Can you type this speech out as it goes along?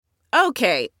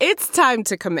Okay, it's time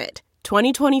to commit.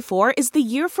 2024 is the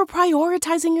year for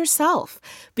prioritizing yourself.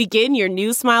 Begin your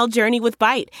new smile journey with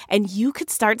Byte, and you could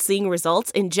start seeing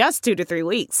results in just 2 to 3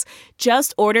 weeks.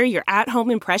 Just order your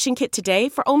at-home impression kit today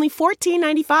for only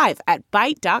 $14.95 at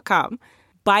Byte.com.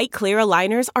 Byte Clear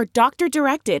aligners are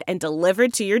doctor-directed and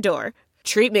delivered to your door.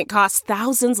 Treatment costs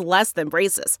thousands less than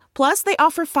braces. Plus, they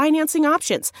offer financing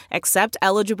options, accept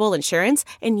eligible insurance,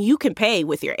 and you can pay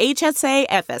with your HSA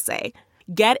FSA.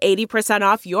 Get 80%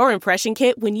 off your impression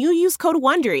kit when you use code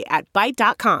WONDERY at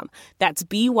Byte.com. That's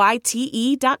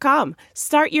BYTE.com.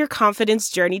 Start your confidence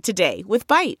journey today with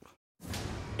Byte.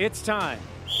 It's time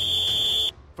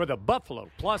for the Buffalo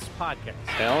Plus podcast.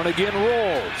 Allen again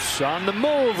rolls. On the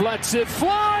move, lets it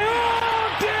fly.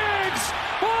 Oh, Diggs!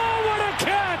 Oh, what a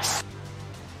catch!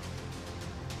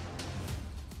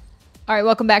 All right,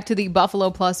 welcome back to the Buffalo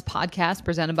Plus podcast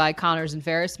presented by Connors and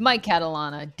Ferris. Mike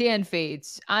Catalana, Dan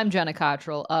Fates, I'm Jenna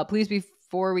Cottrell. Please,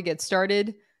 before we get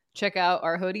started, check out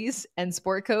our hoodies and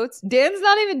sport coats. Dan's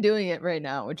not even doing it right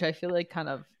now, which I feel like kind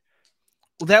of...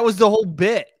 Well, that was the whole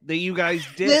bit that you guys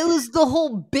did. That was the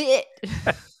whole bit.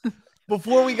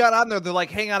 Before we got on there, they're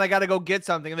like, hang on, I got to go get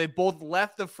something. And they both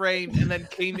left the frame and then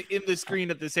came in the screen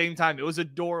at the same time. It was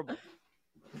adorable.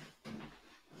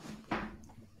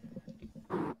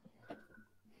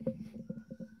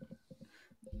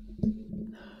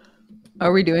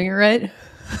 Are we doing it right?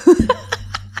 You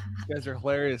guys are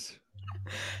hilarious.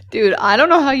 Dude, I don't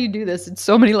know how you do this. It's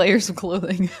so many layers of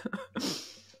clothing.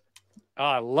 Oh,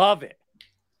 I love it.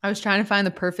 I was trying to find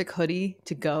the perfect hoodie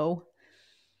to go.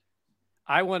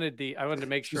 I wanted to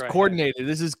make sure It's coordinated.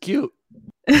 This is cute.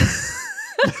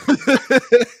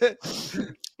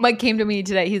 Mike came to me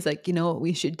today. He's like, you know what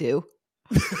we should do?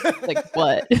 Like,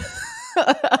 what?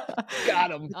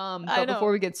 Got him. But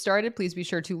before we get started, please be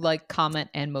sure to like, comment,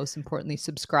 and most importantly,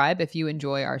 subscribe if you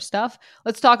enjoy our stuff.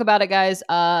 Let's talk about it, guys.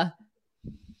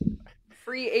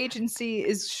 Free agency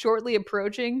is shortly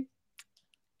approaching.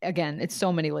 Again, it's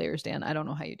so many layers, Dan. I don't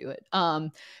know how you do it.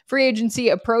 Free agency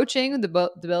approaching. The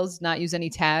Bills not use any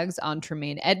tags on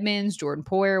Tremaine Edmonds, Jordan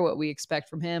Poyer, what we expect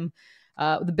from him.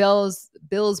 The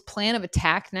Bills plan of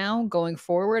attack now going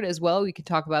forward as well. We could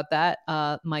talk about that.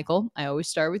 Michael, I always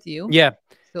start with you. Yeah.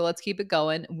 So let's keep it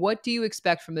going. What do you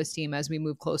expect from this team as we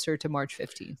move closer to March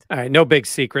 15th? All right, no big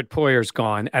secret. Poyer's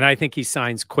gone, and I think he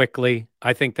signs quickly.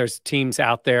 I think there's teams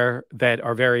out there that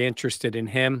are very interested in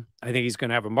him. I think he's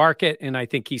going to have a market, and I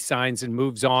think he signs and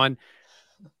moves on.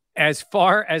 As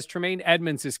far as Tremaine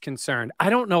Edmonds is concerned, I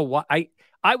don't know what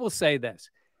I will say this.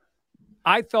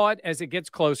 I thought as it gets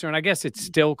closer, and I guess it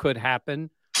still could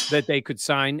happen, that they could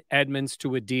sign Edmonds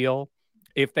to a deal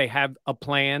if they have a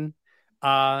plan.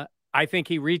 I think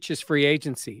he reaches free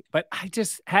agency, but I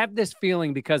just have this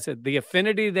feeling because of the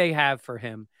affinity they have for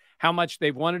him, how much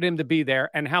they've wanted him to be there,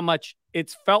 and how much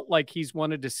it's felt like he's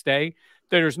wanted to stay.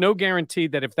 There's no guarantee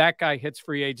that if that guy hits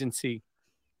free agency,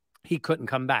 he couldn't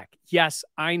come back. Yes,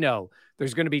 I know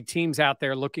there's going to be teams out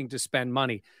there looking to spend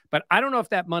money, but I don't know if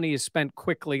that money is spent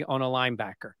quickly on a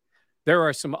linebacker. There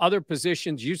are some other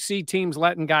positions. You see teams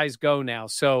letting guys go now.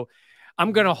 So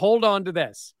I'm going to hold on to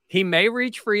this. He may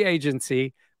reach free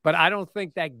agency, but I don't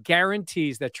think that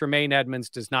guarantees that Tremaine Edmonds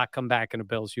does not come back in a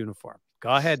Bills uniform. Go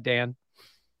ahead, Dan.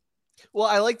 Well,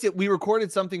 I liked it. We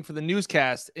recorded something for the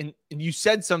newscast, and you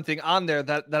said something on there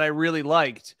that I really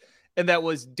liked, and that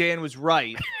was Dan was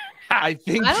right. I don't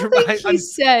think he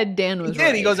said Dan was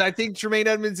right. He goes, I think Tremaine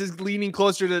Edmonds is leaning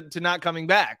closer to not coming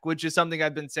back, which is something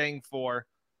I've been saying for...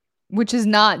 Which is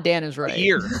not Dan is right. A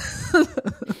year.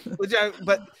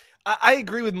 But I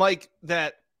agree with Mike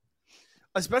that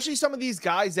especially some of these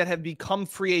guys that have become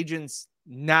free agents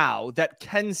now, that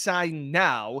can sign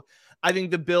now, I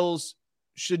think the Bills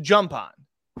should jump on.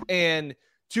 And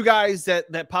two guys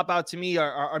that pop out to me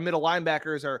are middle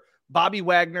linebackers are Bobby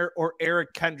Wagner or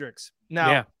Eric Kendricks.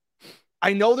 Now,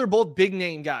 I know they're both big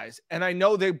name guys, and I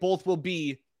know they both will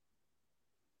be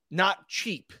not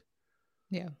cheap.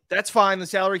 Yeah, that's fine. The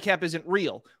salary cap isn't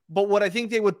real. But what I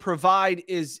think they would provide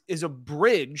is a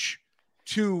bridge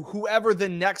to whoever the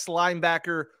next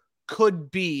linebacker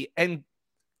could be and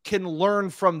can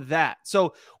learn from that.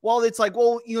 So while it's like,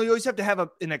 well, you always have to have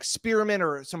an experiment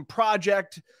or some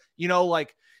project,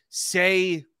 like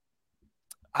say,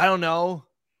 I don't know,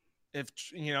 if,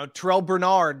 Terrell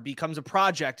Bernard becomes a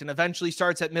project and eventually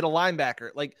starts at middle linebacker,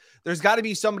 like there's got to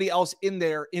be somebody else in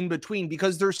there in between,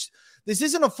 because this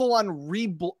isn't a full on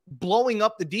blowing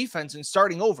up the defense and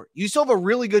starting over. You still have a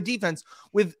really good defense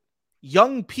with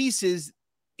young pieces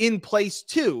in place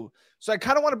too. So I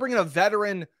kind of want to bring in a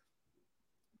veteran.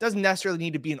 Doesn't necessarily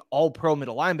need to be an all pro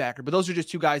middle linebacker, but those are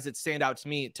just two guys that stand out to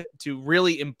me to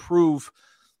really improve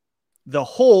the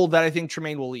hole that I think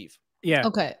Tremaine will leave. Yeah.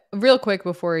 Okay. Real quick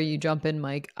before you jump in,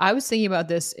 Mike, I was thinking about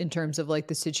this in terms of like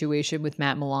the situation with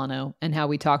Matt Milano and how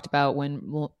we talked about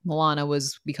when Milano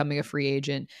was becoming a free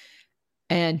agent.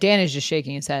 And Dan is just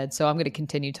shaking his head, so I'm going to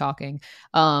continue talking.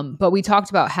 But we talked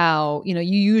about how, you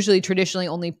usually traditionally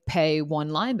only pay one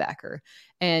linebacker.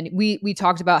 And we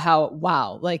talked about how,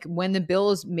 wow, like when the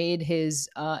Bills made his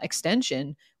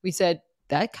extension, we said,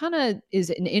 that kind of is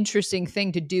an interesting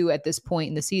thing to do at this point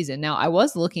in the season. Now, I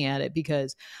was looking at it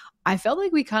because I felt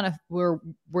like we kind of were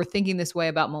thinking this way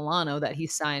about Milano, that he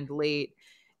signed late.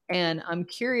 And I'm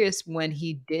curious when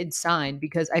he did sign,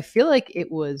 because I feel like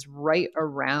it was right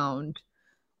around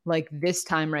like this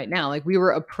time right now. Like we were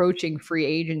approaching free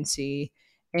agency,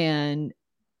 and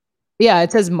yeah,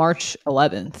 it says March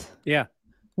 11th. Yeah.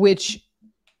 Which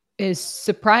is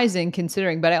surprising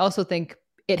considering, but I also think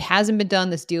it hasn't been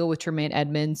done, this deal with Tremaine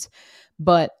Edmonds.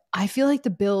 But I feel like the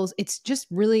Bills, it's just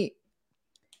really,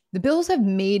 the Bills have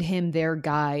made him their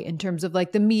guy in terms of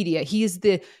like the media. He is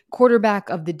the quarterback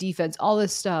of the defense, all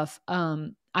this stuff.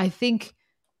 I think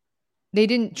they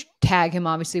didn't tag him,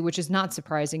 obviously, which is not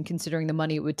surprising considering the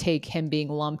money it would take him being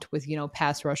lumped with,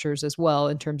 pass rushers as well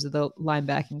in terms of the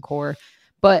linebacking core.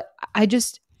 But I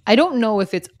don't know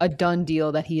if it's a done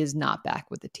deal that he is not back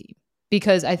with the team,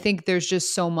 because I think there's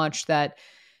just so much that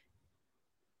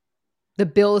the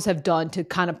Bills have done to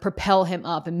kind of propel him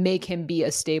up and make him be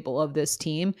a staple of this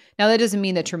team. Now, that doesn't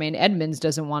mean that Tremaine Edmonds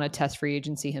doesn't want to test free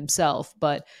agency himself,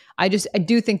 but I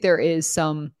do think there is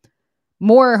some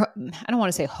more, I don't want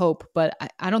to say hope, but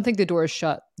I don't think the door is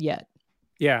shut yet.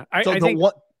 Yeah. I think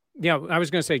I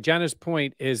was going to say Jenna's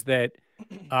point is that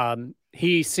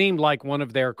he seemed like one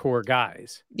of their core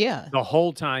guys. Yeah. The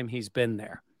whole time he's been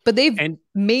there. But they've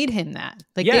made him that.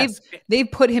 Like yes.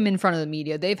 they've put him in front of the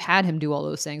media. They've had him do all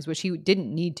those things, which he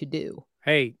didn't need to do.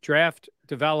 Hey, draft,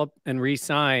 develop, and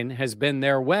re-sign has been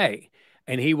their way.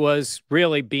 And he was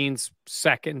really Bean's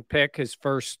second pick, his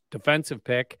first defensive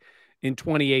pick in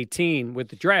 2018 with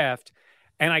the draft.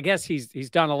 And I guess he's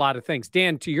done a lot of things.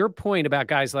 Dan, to your point about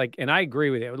guys like, and I agree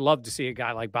with you, I would love to see a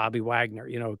guy like Bobby Wagner,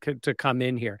 to come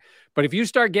in here. But if you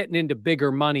start getting into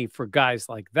bigger money for guys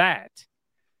like that,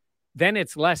 then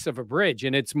it's less of a bridge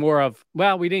and it's more of,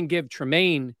 well, we didn't give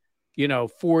Tremaine,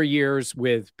 4 years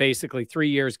with basically 3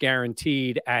 years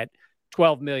guaranteed at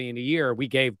 $12 million a year. We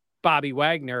gave Bobby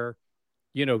Wagner,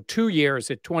 2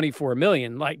 years at $24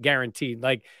 million, like guaranteed.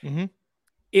 Like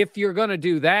if you're going to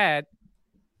do that,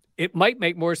 it might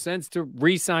make more sense to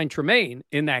re-sign Tremaine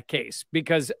in that case,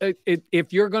 because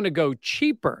if you're going to go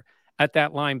cheaper at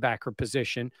that linebacker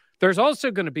position, there's also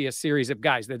going to be a series of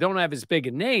guys that don't have as big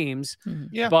of names,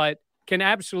 but can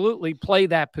absolutely play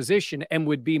that position and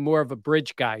would be more of a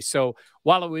bridge guy. So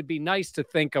while it would be nice to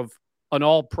think of an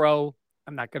all-pro,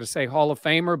 I'm not going to say Hall of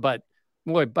Famer, but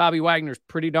boy, Bobby Wagner's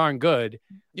pretty darn good.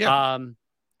 Yeah.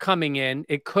 Coming in,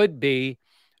 it could be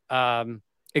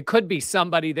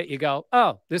somebody that you go,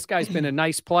 oh, this guy's been a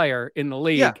nice player in the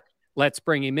league. Yeah. Let's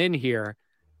bring him in here.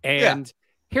 And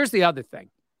here's the other thing.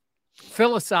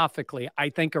 Philosophically, I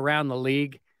think around the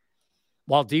league,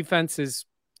 while defense is,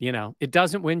 it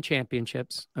doesn't win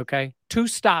championships. Okay. 2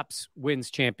 stops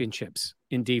wins championships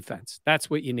in defense. That's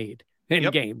what you need in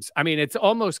games. I mean, it's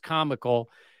almost comical.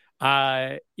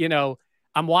 I'm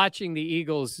watching the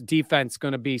Eagles defense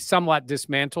going to be somewhat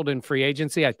dismantled in free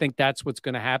agency. I think that's what's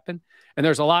going to happen. And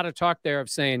there's a lot of talk there of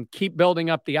saying, keep building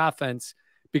up the offense,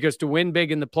 because to win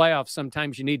big in the playoffs,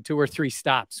 sometimes you need 2 or 3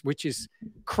 stops, which is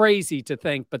crazy to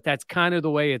think, but that's kind of the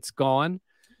way it's gone.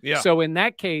 Yeah. So in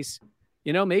that case,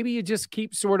 maybe you just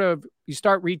keep you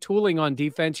start retooling on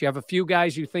defense. You have a few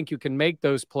guys you think you can make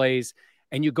those plays,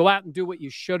 and you go out and do what you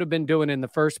should have been doing in the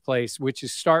first place, which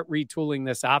is start retooling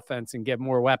this offense and get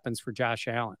more weapons for Josh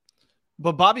Allen.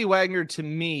 But Bobby Wagner, to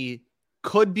me,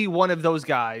 could be one of those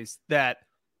guys that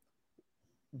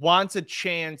wants a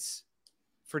chance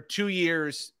for 2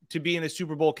 years to be in a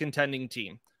Super Bowl contending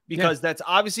team, because that's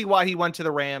obviously why he went to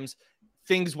the Rams.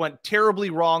 Things went terribly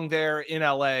wrong there in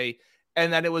LA.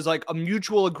 And then it was like a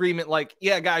mutual agreement. Like,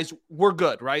 yeah, guys, we're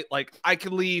good, right? Like I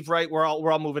can leave, right? We're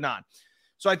all moving on.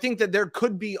 So I think that there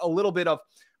could be a little bit of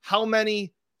how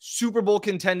many Super Bowl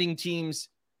contending teams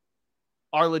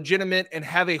are legitimate and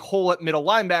have a hole at middle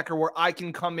linebacker where I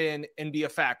can come in and be a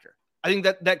factor. I think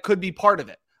that could be part of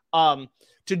it.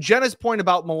 To Jenna's point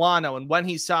about Milano and when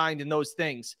he signed and those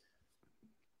things,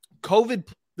 COVID,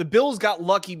 the Bills got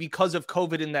lucky because of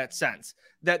COVID in that sense,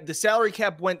 that the salary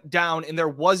cap went down and there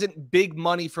wasn't big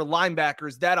money for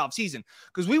linebackers that offseason.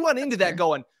 Because we went into that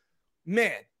going,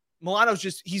 man,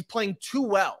 Milano's he's playing too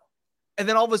well. And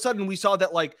then all of a sudden we saw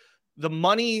that like the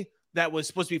money that was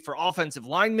supposed to be for offensive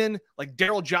linemen, like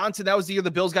Daryl Johnson. That was the year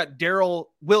the Bills got Daryl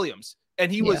Williams,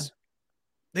 and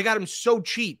they got him so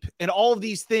cheap, and all of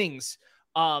these things.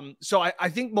 So I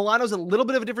think Milano's a little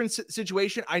bit of a different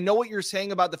situation. I know what you're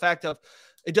saying about the fact of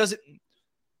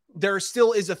there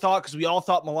still is a thought, because we all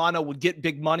thought Milano would get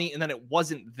big money and then it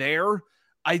wasn't there.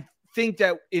 I think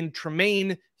that in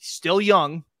Tremaine, still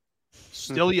young,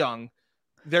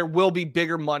 there will be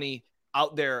bigger money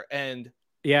out there. And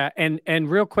yeah. And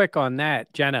real quick on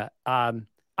that, Jenna,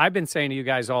 I've been saying to you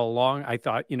guys all along, I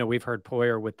thought, we've heard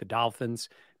Poyer with the Dolphins,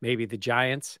 maybe the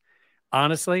Giants.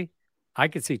 Honestly, I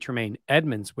could see Tremaine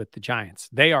Edmonds with the Giants.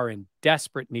 They are in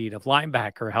desperate need of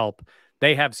linebacker help.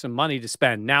 They have some money to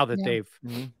spend now that they've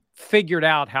figured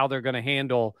out how they're going to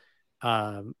handle,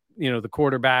 the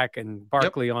quarterback and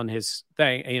Barkley on his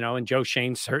thing, and Joe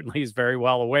Shane certainly is very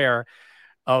well aware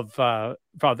of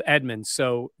Edmonds.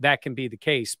 So that can be the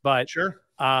case. But sure.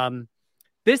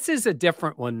 This is a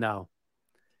different one, though.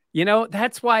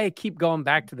 That's why I keep going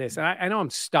back to this. And I know I'm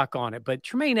stuck on it, but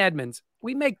Tremaine Edmonds,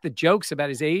 we make the jokes about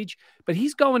his age, but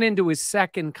he's going into his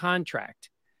second contract,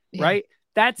 right?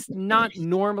 That's not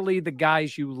normally the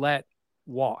guys you let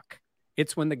walk.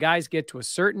 It's when the guys get to a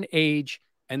certain age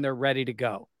and they're ready to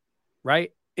go,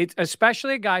 right? It's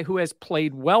especially a guy who has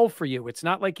played well for you. It's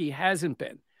not like he hasn't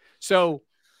been. So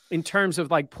in terms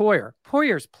of like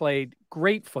Poyer's played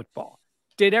great football,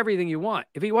 did everything you want.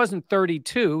 If he wasn't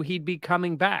 32, he'd be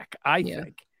coming back, I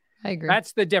think. I agree.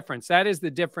 That's the difference. That is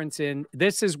the difference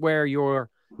this is where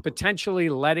you're potentially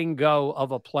letting go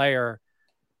of a player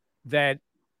that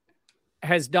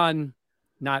has done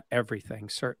not everything,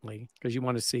 certainly, because you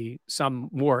want to see some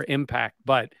more impact,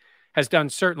 but has done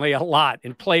certainly a lot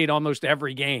and played almost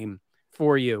every game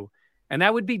for you. And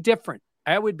that would be different.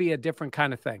 That would be a different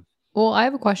kind of thing. Well, I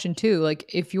have a question too. Like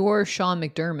if you're Sean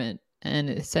McDermott,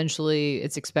 and essentially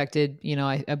it's expected,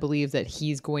 I believe that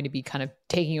he's going to be kind of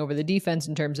taking over the defense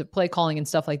in terms of play calling and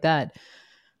stuff like that.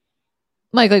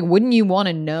 Mike, wouldn't you want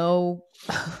to know?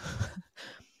 I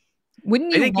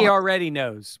think he already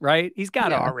knows, right? He's got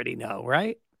to already know,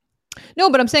 right? No,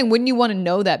 but I'm saying, wouldn't you want to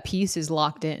know that piece is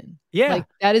locked in? Yeah.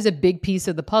 That is a big piece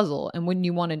of the puzzle. And wouldn't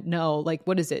you want to know,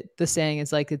 what is it? The saying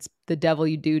is it's the devil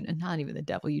you do, and not even the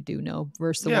devil you do know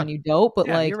versus the one you don't. But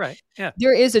you're right. Yeah.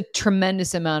 There is a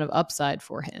tremendous amount of upside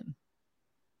for him.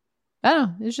 I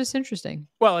don't know. It's just interesting.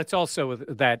 Well, it's also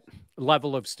that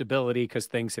level of stability because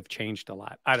things have changed a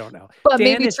lot. I don't know. But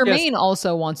maybe Tremaine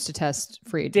also wants to test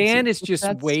free agency. Dan is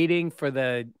just waiting for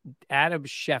the Adam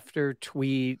Schefter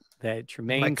tweet that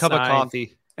Tremaine my cup signed, of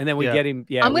coffee. And then we get him.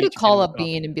 Yeah, I'm going to call up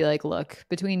Bean and be like, look,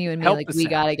 between you and me, we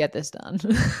got to get this done.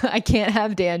 I can't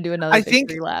have Dan do another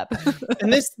victory lap.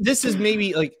 And this is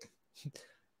maybe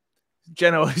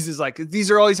Jen always is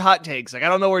these are always hot takes. I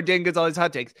don't know where Dan gets all these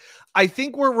hot takes. I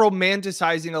think we're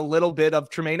romanticizing a little bit of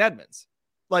Tremaine Edmonds.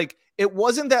 It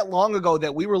wasn't that long ago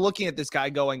that we were looking at this guy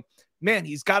going, man,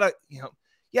 he's got to,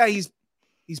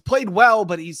 he's played well,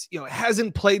 but he's,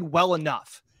 hasn't played well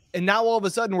enough. And now all of a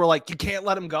sudden we're like, you can't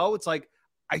let him go. It's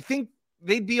I think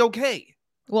they'd be okay.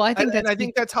 Well, I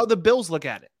think that's how the Bills look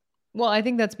at it. Well, I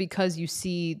think that's because you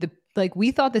see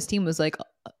we thought this team was a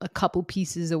couple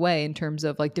pieces away in terms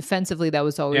of defensively, that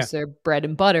was always their bread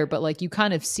and butter. But you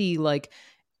kind of see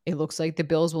it looks like the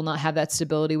Bills will not have that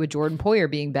stability with Jordan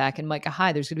Poyer being back and Micah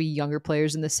Hyde. There's going to be younger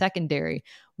players in the secondary.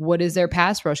 What is their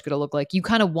pass rush going to look like? You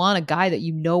kind of want a guy that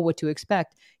you know what to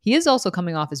expect. He is also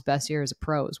coming off his best year as a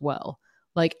pro as well.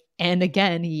 And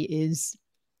again, he is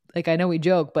I know we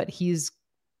joke, but he's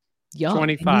young.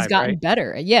 25, he's gotten right?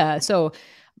 better. Yeah. So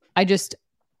I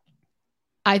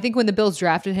think when the Bills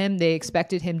drafted him, they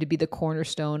expected him to be the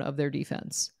cornerstone of their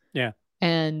defense. Yeah.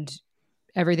 And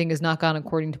everything has not gone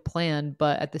according to plan,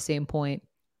 but at the same point,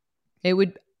 I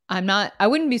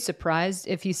wouldn't be surprised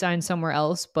if he signed somewhere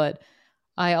else, but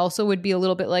I also would be a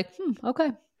little bit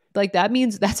okay. That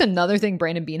means that's another thing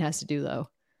Brandon Beane has to do though.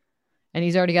 And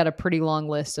he's already got a pretty long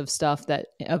list of stuff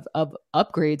of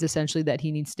upgrades essentially that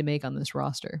he needs to make on this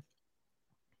roster.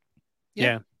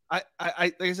 Yeah. I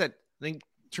like I said, I think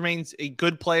Tremaine's a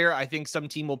good player. I think some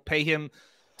team will pay him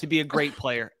to be a great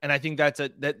player. And I think that's a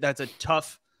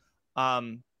tough,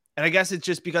 and I guess it's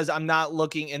just because I'm not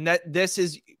looking, and that this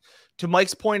is to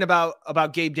Mike's point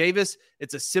about Gabe Davis.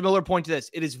 It's a similar point to this.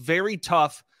 It is very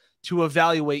tough to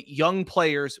evaluate young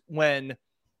players when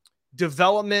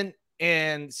development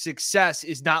and success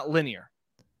is not linear.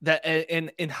 That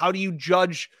and how do you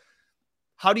judge?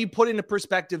 How do you put into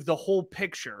perspective the whole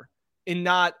picture and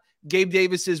not Gabe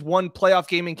Davis's one playoff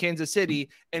game in Kansas City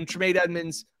and Tremaine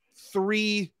Edmonds'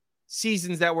 3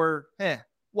 seasons that were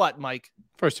what, Mike?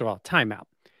 First of all, timeout.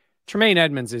 Tremaine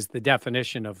Edmonds is the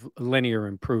definition of linear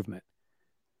improvement.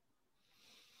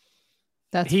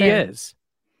 That's he fair. is.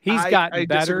 He's gotten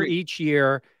better disagree. each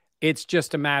year. It's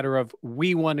just a matter of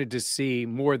we wanted to see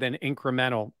more than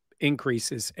incremental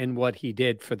increases in what he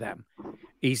did for them.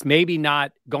 He's maybe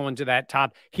not going to that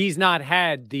top. He's not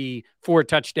had the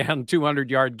 4-touchdown,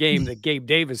 200-yard game that Gabe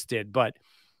Davis did, but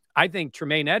I think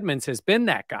Tremaine Edmonds has been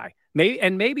that guy.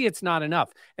 Maybe it's not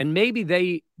enough. And maybe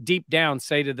they deep down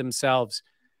say to themselves,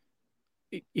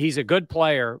 he's a good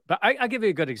player. But I'll give you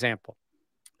a good example.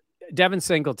 Devin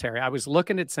Singletary. I was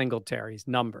looking at Singletary's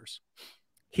numbers.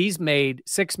 He's made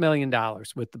 $6 million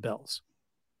with the Bills.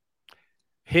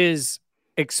 His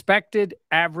expected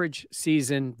average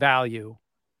season value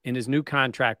in his new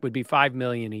contract would be $5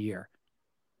 million a year.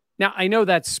 Now, I know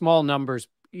that's small numbers,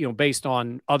 based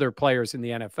on other players in the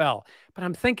NFL, but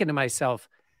I'm thinking to myself,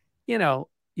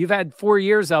 you've had 4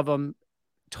 years of him,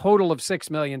 total of $6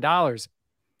 million.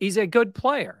 He's a good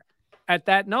player at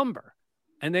that number.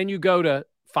 And then you go to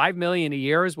 $5 million a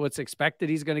year is what's expected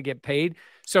he's going to get paid.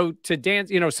 So to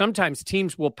dance, sometimes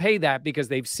teams will pay that because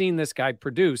they've seen this guy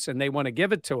produce and they want to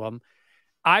give it to him.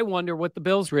 I wonder what the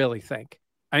Bills really think.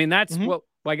 I mean, that's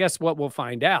what we'll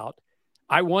find out.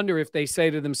 I wonder if they say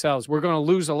to themselves, we're going to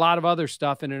lose a lot of other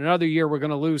stuff. And in another year, we're going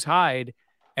to lose Hyde.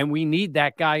 And we need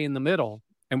that guy in the middle.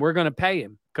 And we're going to pay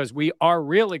him because we are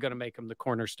really going to make him the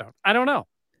cornerstone. I don't know.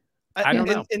 I don't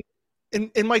know.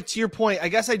 And Mike, to your point, I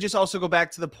guess I just also go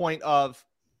back to the point of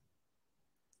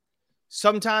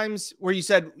sometimes where you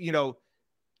said,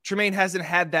 Tremaine hasn't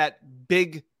had that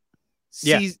big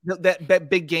season, that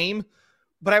big game.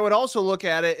 But I would also look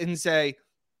at it and say,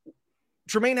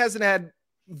 Tremaine hasn't had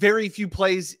very few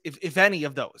plays, if any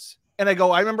of those. And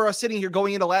I remember us sitting here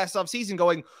going into last offseason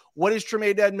going, what is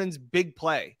Tremaine Edmonds' big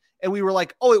play? And we were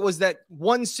like, oh, it was that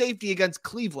one safety against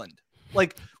Cleveland.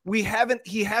 Like he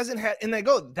hasn't had, and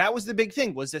that was the big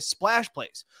thing, was the splash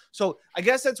plays. So I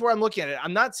guess that's where I'm looking at it.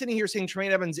 I'm not sitting here saying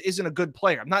Tremaine Edmonds isn't a good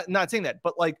player. I'm not saying that,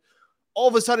 but like all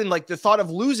of a sudden, like the thought of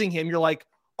losing him, you're like,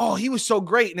 oh, he was so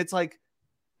great. And it's like,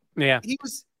 yeah,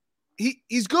 he's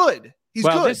good. He's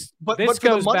good. But for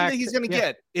the money that he's going to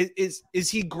get,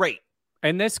 is he great?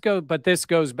 And this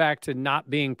goes back to not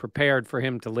being prepared for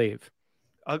him to leave.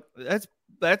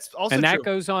 That's also and that true.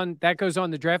 goes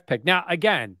on the draft pick. Now,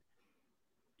 again,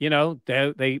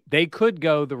 they could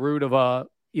go the route of a,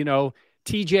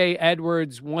 TJ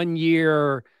Edwards 1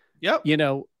 year,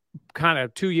 kind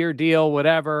of 2-year deal,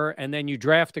 whatever. And then you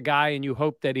draft a guy and you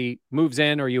hope that he moves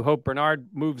in, or you hope Bernard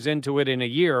moves into it in a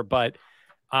year. But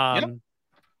when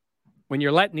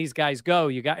you're letting these guys go,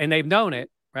 and they've known it,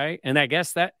 right? And I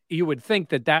guess that you would think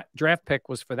that draft pick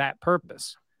was for that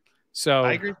purpose. So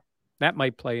I agree. That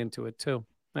might play into it too.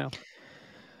 Well,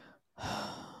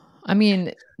 I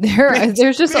mean,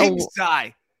 there's just a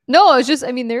sigh. No, it's just,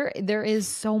 I mean, there is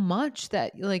so much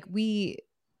that like we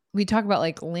talk about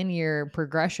like linear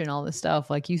progression, all this stuff.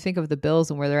 Like you think of the Bills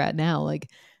and where they're at now, like,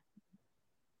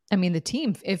 I mean, the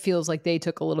team, it feels like they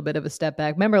took a little bit of a step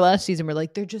back. Remember last season, we're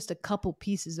like, they're just a couple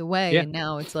pieces away. Yeah. And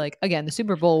now it's like, again, the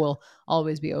Super Bowl will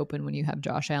always be open when you have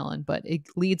Josh Allen, but it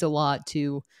leads a lot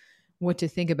to what to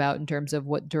think about in terms of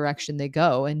what direction they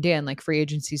go. And Dan, like free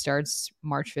agency starts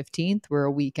March 15th. We're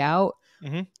a week out.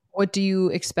 Mm-hmm. What do you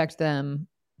expect them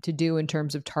to do in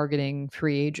terms of targeting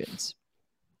free agents?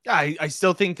 I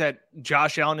still think that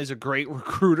Josh Allen is a great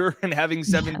recruiter, and having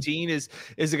 17 is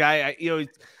a guy,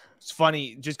 it's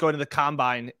funny just going to the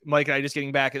combine, Mike and I just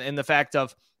getting back, and the fact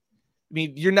of, I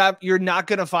mean, you're not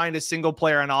going to find a single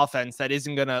player on offense that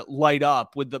isn't going to light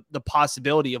up with the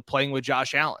possibility of playing with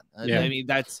Josh Allen. Yeah. I mean,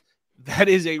 that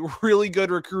is a really good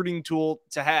recruiting tool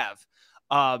to have.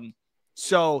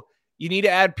 So you need to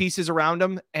add pieces around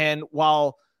him. And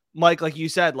while Mike, like you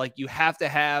said, like you have to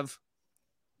have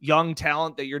young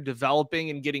talent that you're developing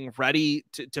and getting ready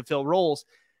to fill roles.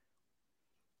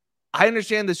 I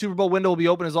understand the Super Bowl window will be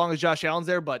open as long as Josh Allen's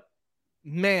there, but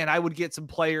man, I would get some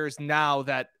players now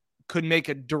that could make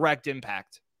a direct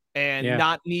impact and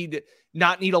not need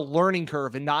a learning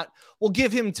curve, and we'll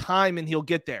give him time and he'll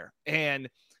get there. And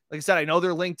like I said, I know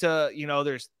they're linked to,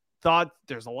 there's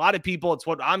a lot of people. It's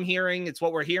what I'm hearing. It's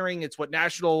what we're hearing. It's what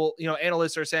national,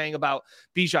 analysts are saying about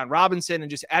Bijan Robinson and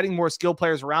just adding more skill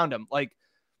players around him. Like,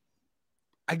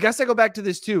 I guess I go back to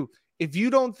this too. If you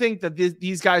don't think that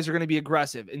these guys are going to be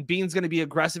aggressive and Bean's going to be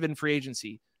aggressive in free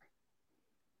agency,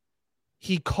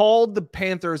 he called the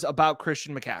Panthers about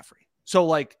Christian McCaffrey. So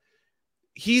like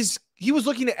he was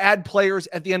looking to add players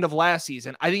at the end of last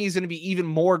season. I think he's going to be even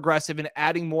more aggressive in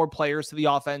adding more players to the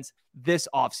offense this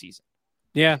offseason.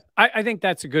 Yeah, I think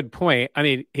that's a good point. I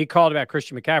mean, he called about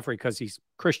Christian McCaffrey because he's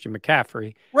Christian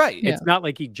McCaffrey. Right. It's not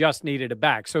like he just needed a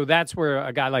back. So that's where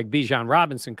a guy like Bijan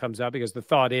Robinson comes up, because the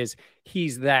thought is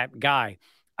he's that guy.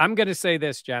 I'm going to say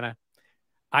this, Jenna.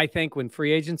 I think when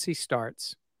free agency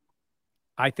starts,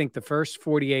 I think the first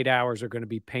 48 hours are going to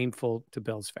be painful to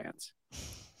Bills fans.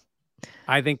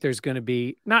 I think there's going to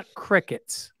be not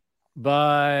crickets,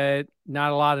 but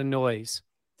not a lot of noise.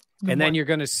 And then you're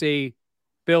going to see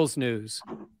Bills news,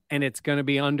 and it's going to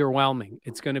be underwhelming.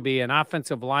 It's going to be an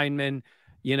offensive lineman,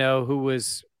 who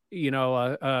was,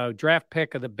 a draft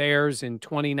pick of the Bears in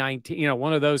 2019,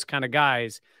 one of those kind of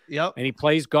guys. Yep. And he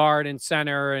plays guard and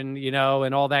center and,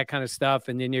 and all that kind of stuff.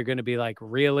 And then you're going to be like,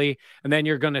 really? And then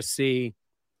you're going to see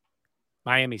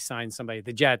Miami sign somebody,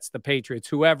 the Jets, the Patriots,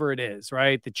 whoever it is,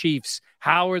 right? The Chiefs.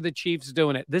 How are the Chiefs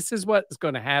doing it? This is what is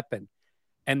going to happen.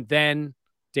 And then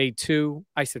day 2,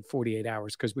 I said 48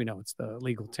 hours because we know it's the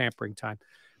legal tampering time.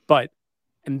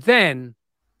 And then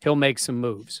he'll make some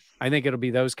moves. I think it'll be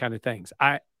those kind of things.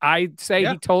 I'd say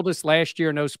He told us last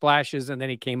year, no splashes, and then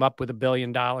he came up with $1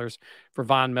 billion for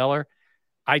Von Miller.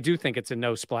 I do think it's a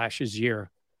no splashes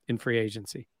year in free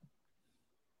agency.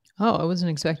 Oh, I wasn't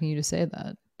expecting you to say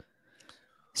that.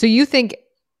 So you think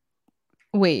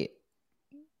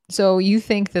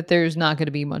that there's not going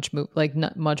to be much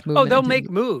not much movement? Oh, they'll make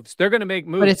moves. They're going to make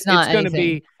moves. But it's not going to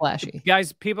be flashy.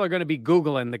 Guys, people are going to be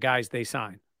Googling the guys they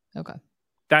sign. Okay.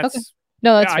 That's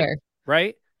fair.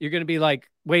 Right? You're going to be like,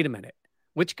 wait a minute.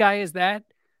 Which guy is that?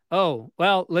 Oh,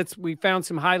 well, we found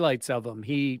some highlights of him.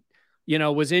 He,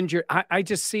 was injured. I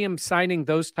just see him signing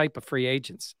those type of free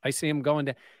agents. I see him going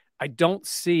to, I don't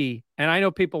see, and I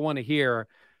know people want to hear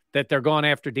that they're going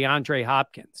after DeAndre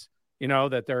Hopkins,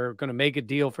 that they're going to make a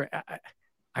deal for.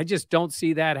 I just don't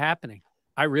see that happening.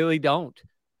 I really don't.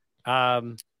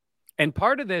 And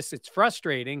part of this, it's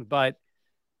frustrating, but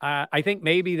I think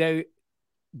maybe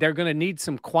they're going to need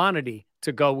some quantity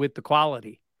to go with the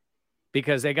quality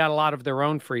because they got a lot of their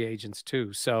own free agents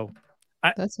too. So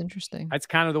that's interesting. That's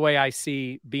kind of the way I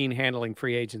see Beane handling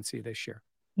free agency this year.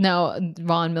 Now,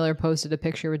 Von Miller posted a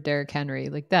picture with Derrick Henry.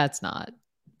 Like that's not.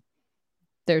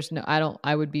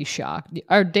 I would be shocked.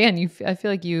 Or Dan, I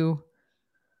feel like you.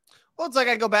 Well, it's like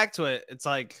I go back to it. It's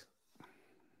like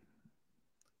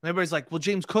everybody's like, well,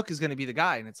 James Cook is going to be the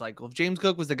guy. And it's like, well, if James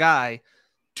Cook was the guy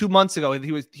 2 months ago,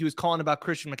 he was calling about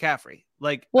Christian McCaffrey.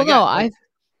 Like, well, again, no, like,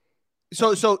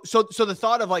 so the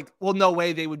thought of like, well, no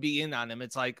way they would be in on him.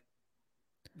 It's like,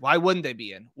 why wouldn't they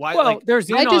be in? Why? Well, like, there's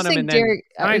in I on just him. think And Derrick.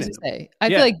 then I was to say, I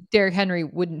feel like Derrick Henry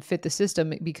wouldn't fit the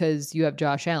system because you have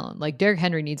Josh Allen. Like Derrick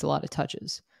Henry needs a lot of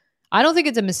touches. I don't think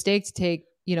it's a mistake to take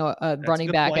a running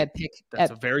back point.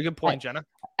 That's a very good point, Jenna.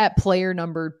 At player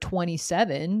number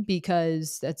 27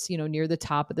 because that's near the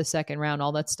top of the second round,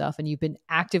 all that stuff, and you've been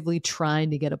actively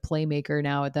trying to get a playmaker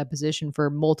now at that position for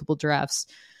multiple drafts.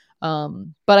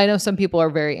 But I know some people are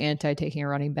very anti taking a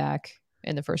running back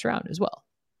in the first round as well.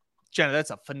 Jenna, that's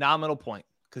a phenomenal point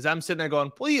because I'm sitting there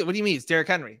going, what do you mean? It's Derrick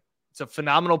Henry. It's a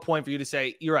phenomenal point for you to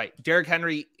say. You're right. Derrick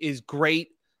Henry is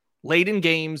great late in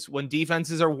games when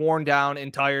defenses are worn down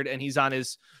and tired, and he's on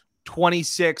his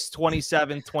 26,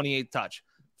 27, 28 touch.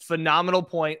 Phenomenal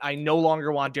point. I no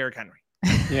longer want Derrick Henry.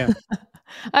 Yeah.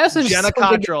 I also Jenna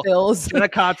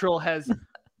Cottrell has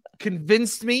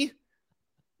convinced me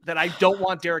that I don't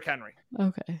want Derrick Henry.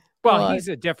 Okay. Well, he's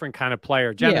a different kind of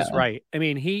player. Jenna's right. I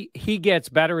mean, he gets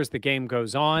better as the game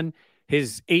goes on.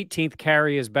 His 18th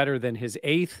carry is better than his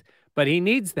 8th, but he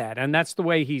needs that, and that's the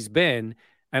way he's been.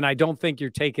 And I don't think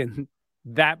you're taking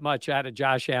that much out of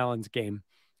Josh Allen's game.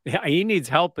 He needs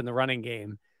help in the running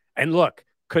game. And look,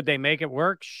 could they make it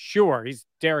work? Sure. He's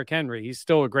Derrick Henry. He's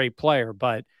still a great player,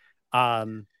 but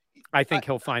I think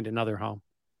he'll find another home.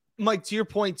 Mike, to your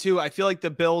point too, I feel like the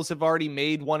Bills have already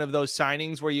made one of those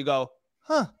signings where you go,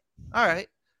 all right.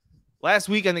 Last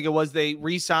week, I think it was, they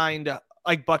re-signed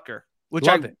Ike Butker, which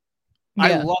I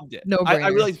loved it. No, I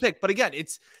really think. But again,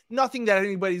 it's nothing that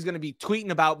anybody's going to be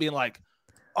tweeting about being like,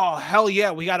 oh, hell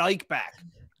yeah, we got Ike back.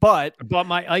 But I bought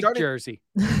my Ike jersey.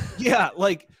 Yeah,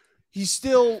 like he's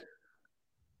still,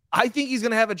 I think he's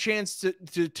going to have a chance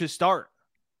to start.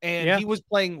 And he was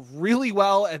playing really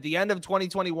well at the end of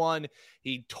 2021.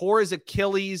 He tore his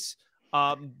Achilles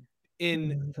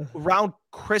in around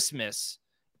Christmas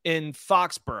in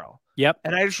Foxborough. Yep.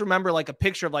 And I just remember like a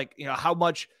picture of like, how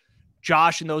much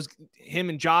Josh and him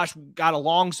and Josh got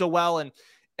along so well.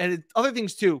 And other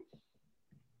things too.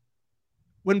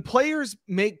 When players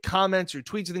make comments or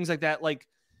tweets or things like that, like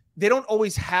they don't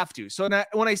always have to. So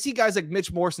when I see guys like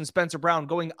Mitch Morse and Spencer Brown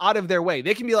going out of their way,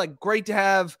 they can be like, great to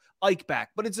have Ike back.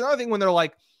 But it's another thing when they're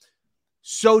like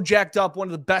so jacked up, one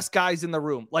of the best guys in the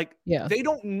room. Like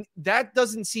that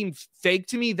doesn't seem fake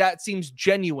to me. That seems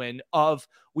genuine of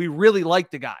we really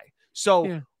like the guy.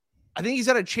 So I think he's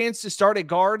got a chance to start at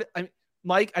guard.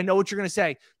 Mike, I know what you're going to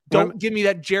say. Don't give me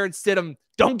that Jarrett Stidham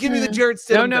Don't give me the Jarrett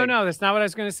Stidham. No. That's not what I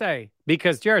was going to say.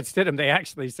 Because Jarrett Stidham, they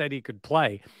actually said he could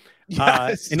play.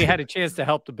 Yes. And he had a chance to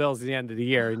help the Bills at the end of the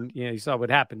year. And you saw what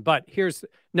happened. But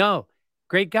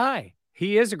great guy.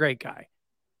 He is a great guy.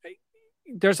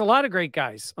 There's a lot of great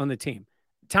guys on the team.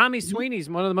 Tommy Sweeney's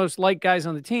one of the most liked guys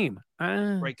on the team.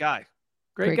 Great guy.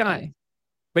 Great guy.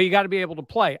 But you got to be able to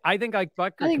play. I think Ike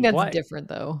Butker can play. I think that's different,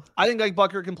 though. I think Ike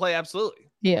Butker can play,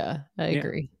 absolutely. Yeah, I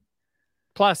agree.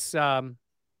 Plus, on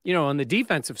the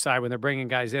defensive side, when they're bringing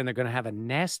guys in, they're going to have a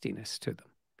nastiness to them.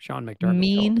 Sean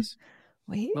McDermott told us.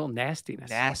 Wait. A little nastiness.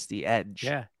 Nasty edge.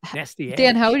 Yeah, nasty edge.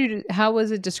 Dan, how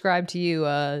was it described to you,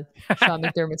 Sean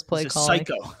McDermott's play calling?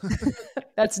 Psycho.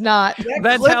 That's not.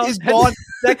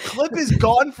 That clip is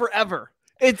gone forever.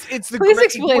 It's the Please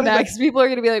explain that, because people are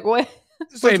going to be like, what?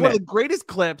 So it's one of the greatest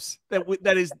clips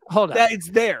that is. Hold on. That it's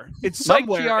there. It's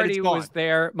somewhere. Mike Giardi was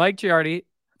there. Mike Giardi,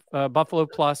 Buffalo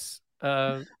Plus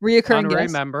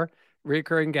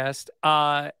reoccurring guest.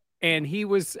 And he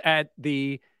was at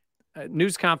the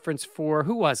news conference for,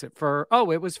 who was it?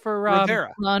 It was for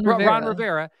Rivera. Ron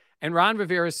Rivera. And Ron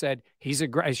Rivera said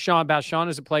Sean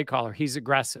as a play caller. He's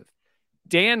aggressive.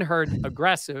 Dan heard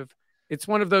aggressive. It's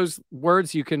one of those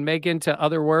words you can make into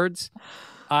other words.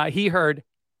 He heard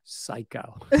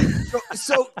psycho.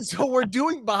 So we're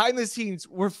doing behind the scenes.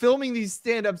 We're filming these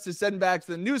stand-ups to send back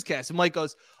to the newscast. And Mike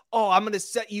goes, I'm going to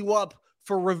set you up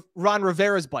for Ron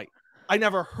Rivera's bite. I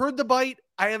never heard the bite.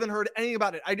 I haven't heard anything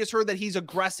about it. I just heard that he's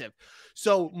aggressive.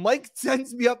 So Mike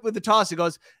sends me up with the toss. He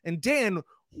goes, and Dan,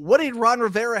 what did Ron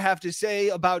Rivera have to say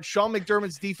about Sean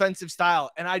McDermott's defensive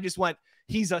style? And I just went,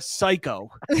 he's a psycho.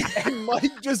 And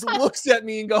Mike just looks at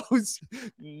me and goes,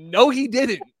 no, he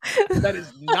didn't. That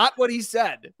is not what he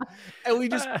said. And we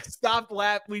just stopped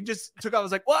laughing. We just took off. I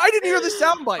was like, well, I didn't hear the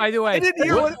soundbite. By the way, I didn't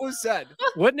hear what was said.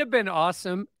 Wouldn't it have been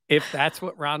awesome if that's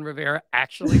what Ron Rivera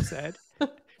actually said?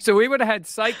 So we would have had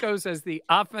psychos as the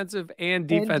offensive and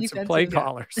defensive play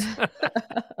callers.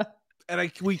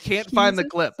 And we can't find the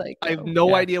clip. Psycho. I have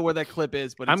no idea where that clip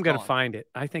is, but I'm going to find it.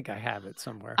 I think I have it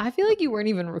somewhere. I feel like you weren't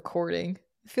even recording.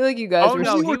 I feel like you guys were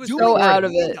so out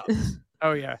of it.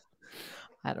 Oh, yeah.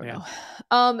 I don't know.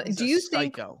 Do you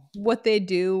think what they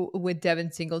do with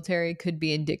Devin Singletary could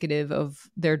be indicative of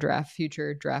their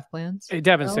future draft plans?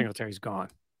 Devin Singletary's gone.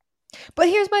 But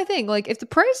here's my thing. Like, if the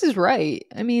price is right,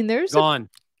 I mean, there's gone.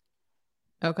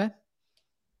 Okay.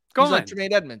 He's like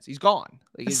Jermaine Edmonds. He's gone.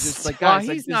 Like, he's just like, guys,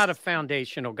 he's not a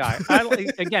foundational guy.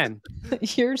 Again,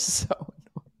 you're so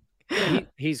annoying.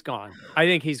 He's gone. I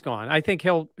think he's gone. I think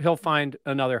he'll find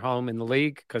another home in the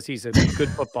league because he's a good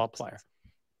football player.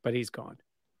 But he's gone.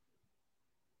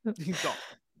 He's gone.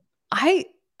 I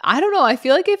don't know. I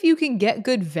feel like if you can get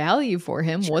good value for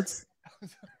him,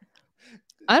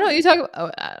 I don't know. You talk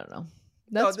about. I don't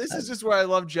know. This is just where I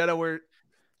love Jenna, where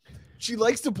she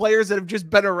likes the players that have just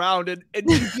been around, and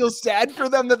she feels sad for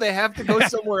them that they have to go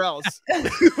somewhere else. I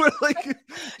feel like,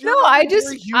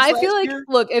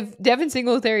 look, if Devin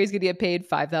Singletary is going to get paid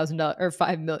 $5,000 or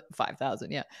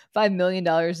 $5 million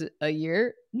a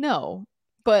year, no.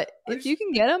 But if you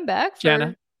can get him back,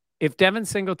 Jenna, if Devin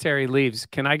Singletary leaves,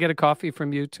 can I get a coffee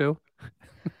from you too?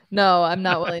 No, I'm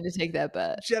not willing to take that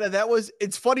bet. Jenna,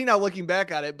 it's funny now looking back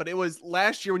at it, but it was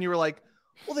last year when you were like,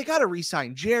 well, they got to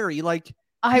re-sign Jerry. Like,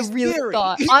 I really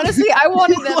thought, honestly, I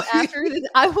wanted them after this.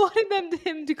 I wanted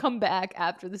him to come back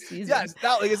after the season. Yes,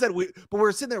 like I said, but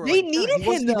we're sitting there. They needed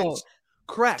him though.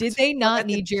 Correct. Did they not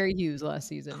need Jerry Hughes last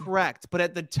season? Correct. But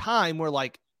at the time, we're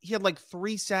like, he had like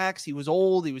 3 sacks. He was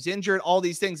old. He was injured. All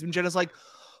these things. And Jenna's like,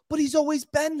 but he's always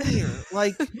been here.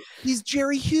 Like, he's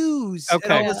Jerry Hughes. Okay.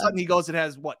 And all of a sudden, he goes and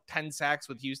has 10 sacks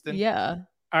with Houston. Yeah.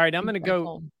 All right, I'm going to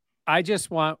go. I just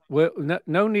want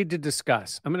no need to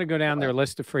discuss. I'm going to go down their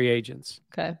list of free agents.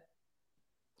 Okay.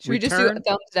 Should we just do a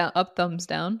thumbs down, up, thumbs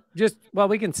down?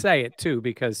 We can say it too,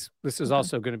 because this is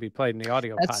also going to be played in the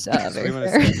audio podcast. Very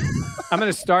fair. I'm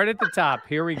going to start at the top.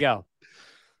 Here we go.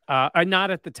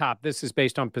 Not at the top. This is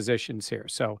based on positions here.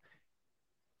 So,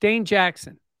 Dane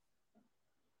Jackson.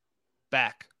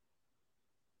 Back.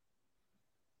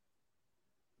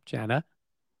 Jenna.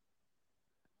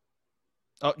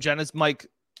 Oh, Jenna's mic.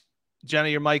 Jenna,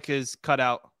 your mic is cut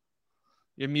out.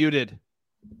 You're muted.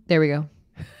 There we go.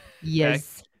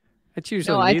 Yes. Okay. That's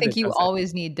usually I think you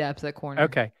always need depth at corner.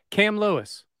 Okay. Cam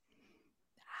Lewis.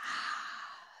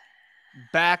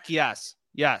 Back, yes.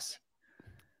 Yes.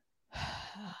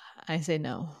 I say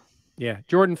no. Yeah.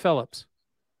 Jordan Phillips.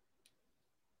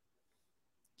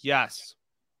 Yes.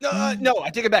 No,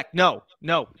 I take it back. No.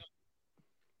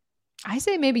 I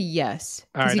say maybe yes.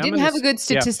 Because Right, he didn't have a good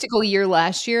statistical year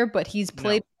last year, but he's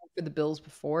played for the Bills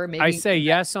before. Maybe I say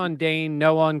yes on Dane,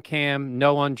 no on Cam,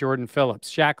 no on Jordan Phillips.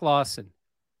 Shaq Lawson.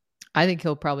 I think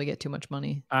he'll probably get too much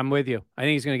money. I'm with you. I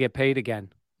think he's going to get paid again.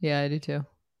 Yeah, I do too.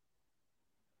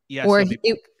 Yes. Or he'll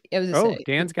be- I was gonna say,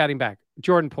 Dan's got him back.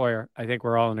 Jordan Poyer, I think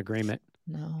we're all in agreement.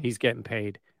 no, He's getting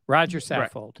paid. Roger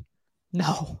Saffold.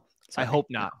 no. I hope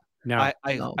not. No,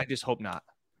 I just hope not.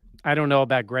 I don't know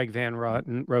about Greg Van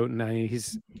Roten. I mean,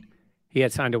 he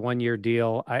had signed a 1-year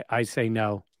deal. I say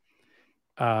no.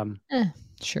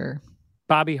 Sure.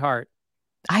 Bobby Hart.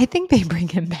 I think they bring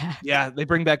him back. Yeah, they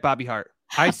bring back Bobby Hart.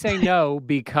 I say no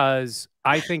because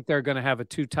I think they're going to have a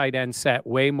 2 tight end set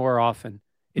way more often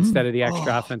instead of the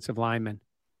extra offensive lineman.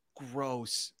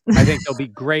 Gross. I think they'll be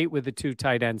great with the 2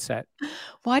 tight end set.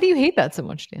 Why do you hate that so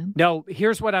much, Dan? No,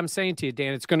 here's what I'm saying to you,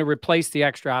 Dan. It's going to replace the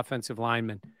extra offensive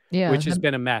lineman, Yeah. which has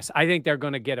been a mess. I think they're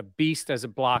going to get a beast as a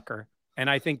blocker, and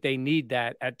I think they need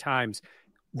that at times.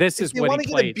 This is what he Get a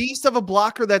played. beast of a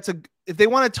blocker. If they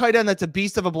want a tight end that's a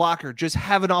beast of a blocker, just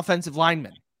have an offensive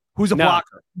lineman who's a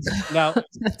blocker. No,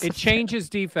 it changes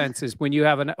defenses when you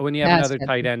have another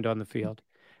tight end on the field.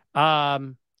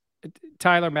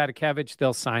 Tyler Matakevich,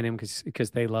 they'll sign him because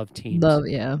they love teams.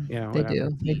 Yeah, you know, they whatever.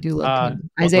 do. They do love him.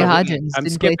 Well, Isaiah Hodgins. I'm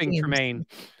didn't play skipping teams. Tremaine.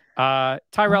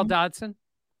 Tyrell Dodson.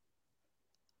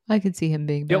 I could see him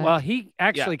being Yeah, back. well, he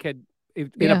actually could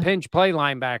in a pinch play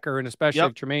linebacker, and especially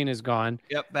if Tremaine is gone.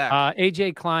 Yep, back.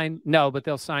 AJ Klein, no, but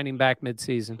they'll sign him back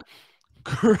midseason.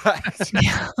 Correct.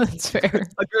 Yeah, that's fair.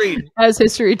 Agreed. As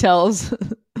history tells.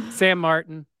 Sam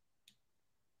Martin.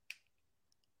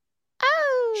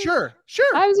 Sure.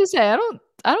 I was gonna say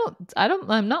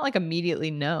I'm not like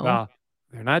immediately no. Well,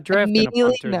 they're not drafting a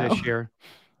Immediately punter no. this year.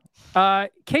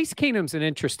 Case Keenum's an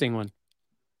interesting one.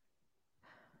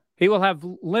 He will have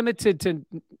limited to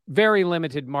very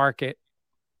limited market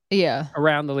Yeah.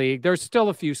 around the league. There's still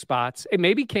a few spots. And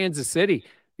maybe Kansas City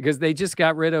because they just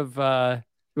got rid of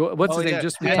what's his name?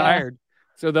 Just retired.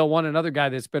 So they'll want another guy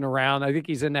that's been around. I think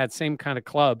he's in that same kind of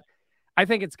club. I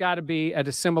think it's got to be at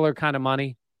a similar kind of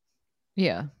money.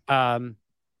 Yeah.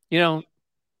 You know,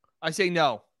 I say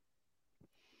no.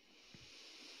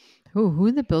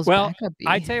 Who the Bills backup be?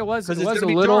 I'd say it was a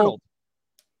Darnold. little.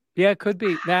 Yeah, it could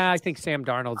be. Nah, I think Sam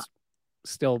Darnold's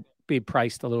still be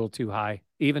priced a little too high,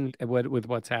 even with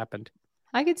what's happened.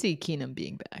 I could see Keenum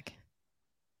being back.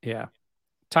 Yeah.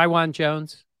 Tywan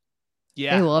Jones.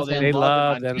 Yeah. They love him. They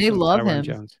love them. They love Tywan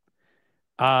him.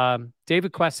 Jones.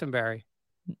 David Quessenberry.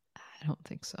 I don't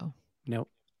think so.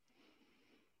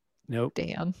 Nope.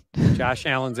 Dan. Josh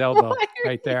Allen's elbow Why are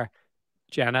right there.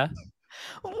 Jenna.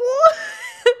 What?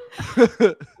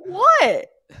 What?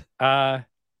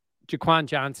 Jaquan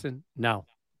Johnson. No.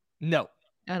 No.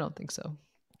 I don't think so.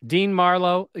 Dean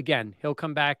Marlowe. Again, he'll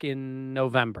come back in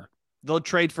November. They'll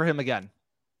trade for him again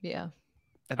Yeah.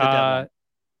 at the deadline.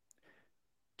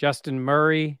 Justin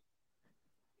Murray.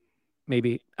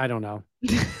 Maybe. I don't know.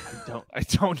 I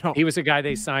don't know. He was a guy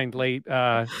they signed late.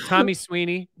 Tommy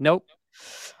Sweeney. Nope.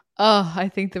 Oh, I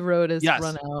think the road has Yes.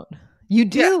 run out. You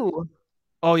do?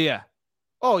 Oh yeah.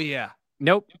 Oh yeah.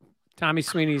 Nope. Tommy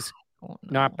Sweeney's Oh,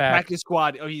 no. not back. Practice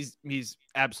squad. Oh, he's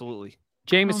absolutely.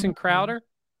 Jamison Crowder.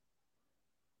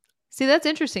 See, that's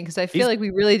interesting because I feel He's- like we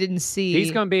really didn't see.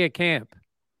 He's going to be at camp.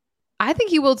 I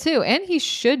think he will too, and he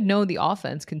should know the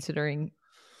offense considering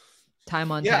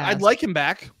time on Yeah, task. I'd like him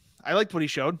back. I liked what he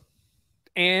showed.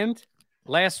 And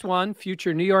last one,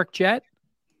 future New York Jet,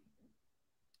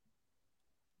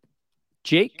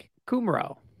 Jake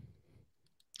Kumro.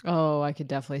 Oh, I could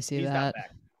definitely see He's that. not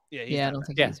back. Yeah, he's Yeah, I not don't back.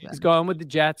 think Yeah, he's back. he's going with the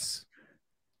Jets.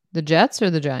 The Jets or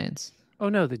the Giants? Oh,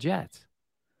 no, the Jets.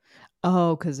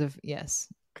 Oh, because of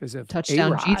Because of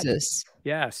touchdown A-Rod. Jesus.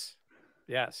 Yes.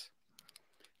 Yes.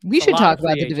 We It's a should lot talk of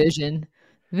about free the division.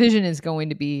 Division is going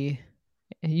to be.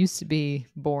 It used to be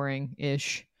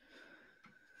boring-ish.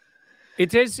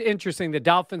 It is interesting. The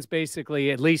Dolphins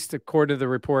basically, at least according to the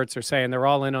reports, are saying they're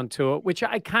all in on Tua, which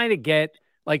I kind of get.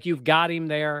 Like, you've got him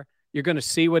there. You're going to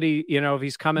see what if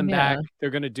he's coming back, they're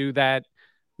going to do that.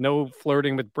 No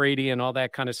flirting with Brady and all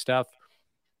that kind of stuff.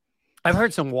 I've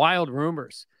heard some wild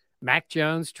rumors. Mac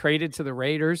Jones traded to the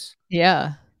Raiders.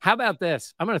 Yeah. How about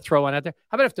this? I'm going to throw one out there.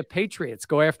 How about if the Patriots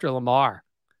go after Lamar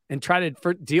and try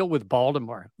to deal with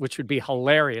Baltimore, which would be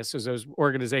hilarious as those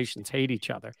organizations hate each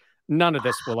other. None of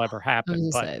this will ever I happen.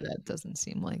 was But gonna say that doesn't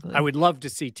seem likely. I would love to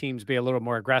see teams be a little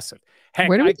more aggressive. Heck,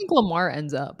 Where do we think Lamar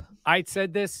ends up? I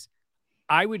said this.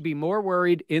 I would be more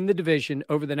worried in the division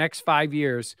over the next 5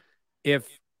 years if,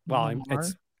 Lamar?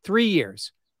 it's 3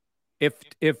 years,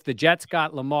 if the Jets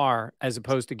got Lamar as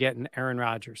opposed to getting Aaron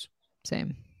Rodgers.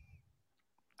 Same.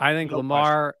 I think No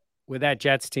Lamar with that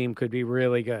Jets team could be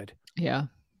really good. Yeah.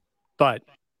 But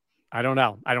I don't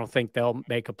know. I don't think they'll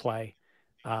make a play.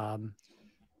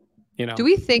 Do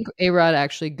we think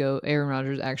Aaron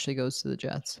Rodgers actually goes to the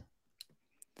Jets?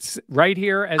 right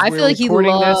here as I we're feel like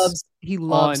recording he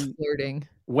loves on flirting.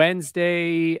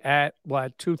 Wednesday at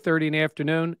 2:30 in the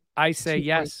afternoon. I say 2:45.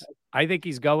 yes. I think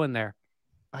he's going there.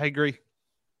 I agree.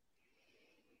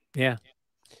 Yeah.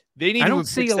 They need I to don't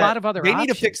see fix a that. lot of other They need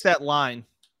to options. fix that line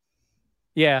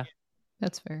Yeah.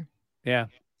 That's fair. Yeah.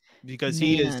 because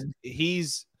Man.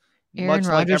 he's Aaron much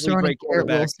like Rodgers every throwing great to Garrett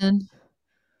quarterback. Wilson.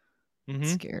 Mhm.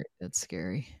 Scary. That's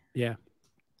scary. Yeah.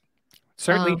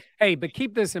 Certainly. Um, Hey, but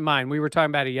keep this in mind. We were talking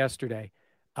about it yesterday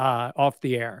off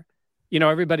the air. You know,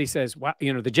 everybody says, well,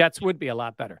 you know, the Jets would be a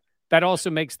lot better. That also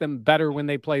makes them better when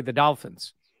they play the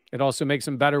Dolphins. It also makes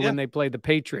them better when they play the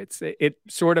Patriots. It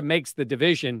sort of makes the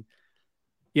division,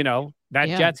 you know, that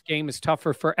Jets game is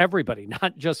tougher for everybody,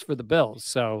 not just for the Bills.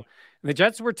 So the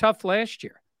Jets were tough last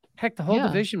year. Heck, the whole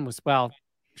division was, well,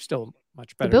 still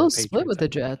much better. The Bills than the split with the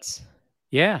Patriots. Jets.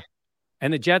 Yeah.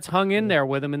 And the Jets hung in there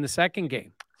with them in the second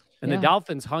game. And the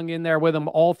Dolphins hung in there with them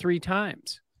all three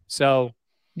times. So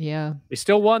yeah, they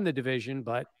still won the division,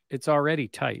 but it's already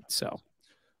tight. So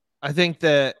I think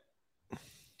that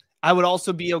I would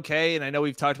also be okay, and I know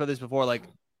we've talked about this before. Like,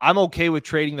 I'm okay with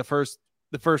trading the first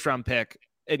round pick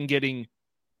and getting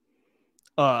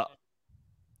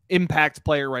impact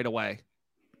player right away.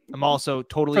 I'm also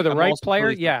totally for the right also player.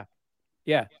 totally Yeah.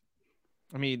 Yeah.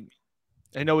 I mean,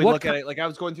 I know we look at it like I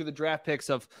was going through the draft picks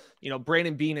of, you know,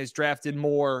 Brandon Beane has drafted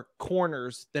more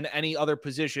corners than any other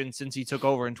position since he took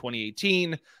over in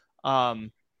 2018.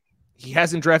 He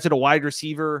hasn't drafted a wide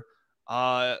receiver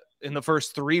in the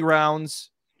first 3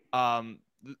 rounds.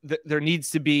 There needs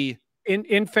to be,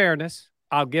 in fairness,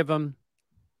 I'll give him.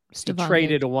 He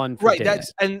traded a one for right.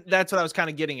 Diggs. That's what I was kind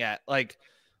of getting at. Like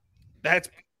that's.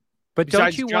 But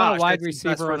don't you want a Josh, wide that's his best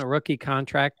receiver on first- a rookie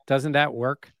contract? Doesn't that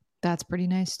work? That's pretty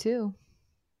nice too.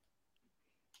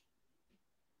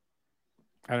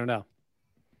 I don't know.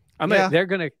 They're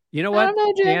gonna. You know I what, don't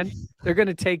know, Jim. Dan? They're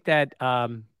gonna take that.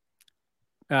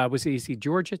 Was he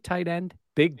Georgia tight end?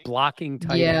 Big blocking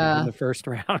tight end in the first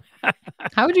round.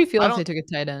 How would you feel if they took a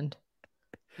tight end?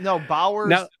 No,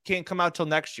 Bowers can't come out till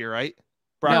next year, right?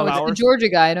 No, it's the Georgia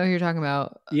guy. I know who you're talking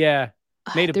about. Yeah,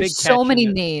 made a big There's catch. so many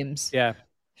names. Yeah,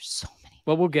 there's so many.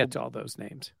 Well, we'll get to all those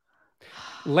names.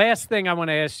 Last thing I want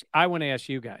to ask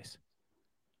you guys.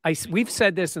 We've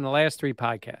said this in the last 3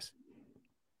 podcasts.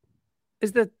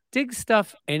 Is the Diggs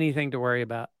stuff anything to worry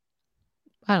about?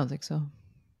 I don't think so.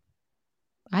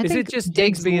 Is it just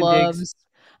Diggs being Diggs?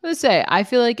 I'm gonna say I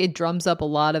feel like it drums up a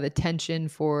lot of attention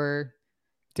for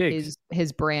Diggs.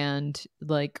 his brand.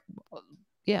 Like,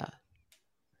 yeah,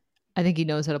 I think he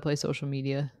knows how to play social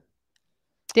media.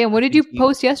 Dan, what did you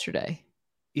post yesterday?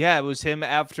 Yeah, it was him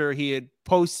after he had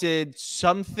posted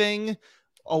something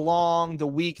along the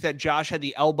week that Josh had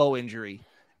the elbow injury,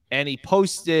 and he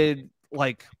posted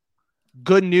like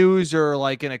good news or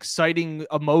like an exciting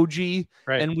emoji.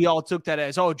 Right. And we all took that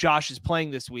as, oh, Josh is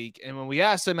playing this week. And when we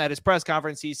asked him at his press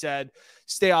conference, he said,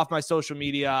 stay off my social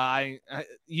media.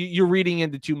 You're reading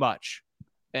into too much.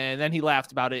 And then he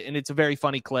laughed about it. And it's a very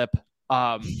funny clip.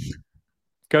 Go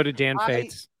to Dan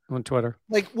Fates on Twitter.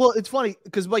 Like, well, it's funny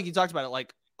because Mike, you talked about it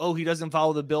like, oh, he doesn't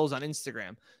follow the Bills on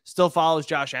Instagram. Still follows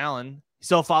Josh Allen.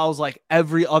 Still follows like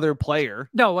every other player.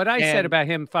 No, what I said about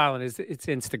him following is it's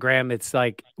Instagram. It's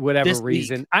like whatever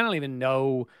reason. I don't even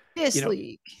know. This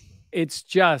league. It's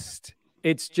just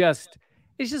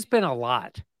been a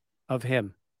lot of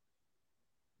him.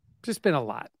 Just been a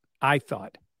lot. I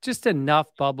thought just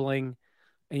enough bubbling.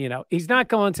 You know, he's not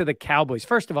going to the Cowboys.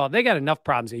 First of all, they got enough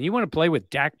problems. You want to play with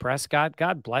Dak Prescott?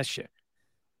 God bless you.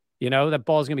 You know, that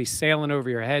ball's going to be sailing over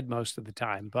your head most of the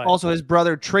time. But also, his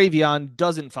brother Travion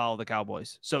doesn't follow the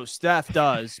Cowboys. So Steph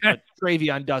does, but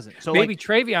Travion doesn't. So maybe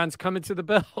Travion's coming to the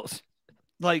Bills.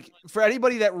 Like, for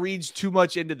anybody that reads too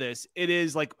much into this, it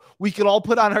is like we could all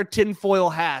put on our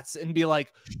tinfoil hats and be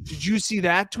like, did you see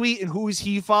that tweet? And who is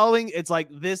he following? It's like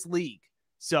this league.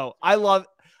 So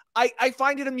I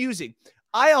find it amusing.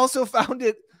 I also found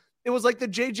it was like the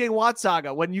JJ Watt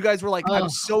saga when you guys were like, I'm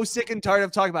so sick and tired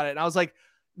of talking about it. And I was like,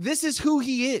 this is who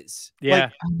he is. Yeah.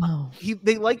 Like,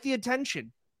 they like the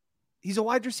attention. He's a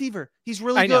wide receiver. He's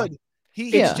really good.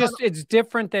 It's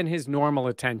different than his normal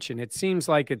attention. It seems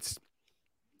like it's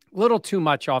a little too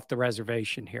much off the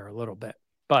reservation here a little bit,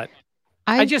 but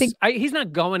he's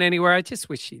not going anywhere. I just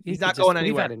wish he's not going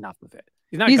anywhere. We've had enough of it.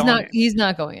 He's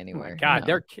not going anywhere. Oh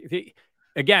God,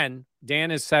 again, Dan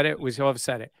has said it. We have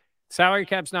said it. Salary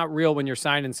cap's not real when you're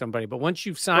signing somebody, but once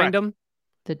you've signed them,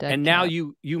 and now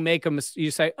you make them,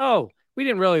 you say, oh, we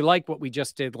didn't really like what we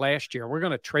just did last year. We're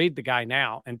going to trade the guy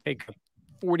now and take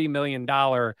a $40 million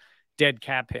dead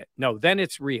cap hit. No, then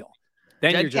it's real.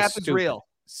 Then dead you're just cap is real.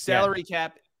 Salary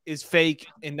cap is fake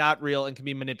and not real and can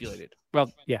be manipulated.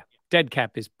 Well, yeah. dead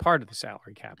cap is part of the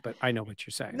salary cap, but I know what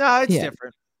you're saying. No, it's Yeah.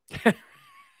 different.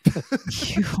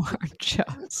 You are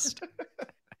just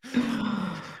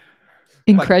Like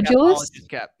incredulous. capologist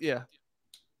cap. Yeah.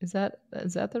 Is that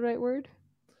the right word?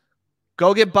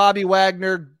 Go get Bobby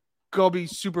Wagner. Go be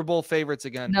Super Bowl favorites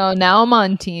again. No, now I'm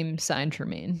on team sign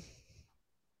Tremaine.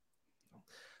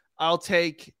 I'll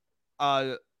take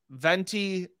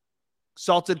venti,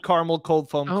 salted caramel, cold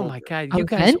foam. Oh cold my brew. God. A You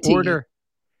guys venti? order.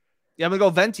 Yeah, I'm gonna go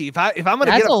venti. If I'm gonna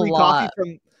That's get a a free lot.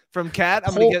 coffee from Cat,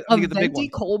 I'm gonna get the big venti one.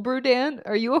 cold brew, Dan.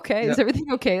 Are you okay? Yeah. Is everything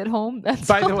okay at home? That's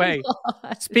By the a way,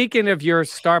 lot. Speaking of your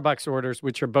Starbucks orders,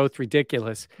 which are both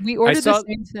ridiculous, We ordered saw- the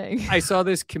same thing. I saw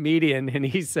this comedian and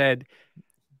he said,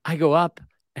 I go up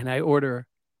and I order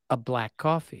a black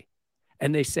coffee.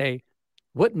 And they say,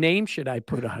 what name should I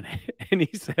put on it? And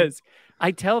he says,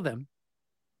 I tell them,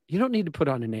 you don't need to put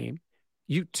on a name.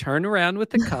 You turn around with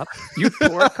the cup, you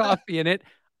pour coffee in it.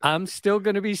 I'm still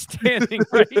going to be standing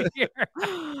right here.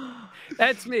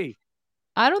 That's me.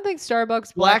 I don't think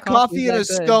Starbucks Black coffee and a is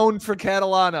that good. scone for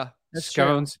Catalana. That's true.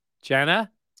 Scones.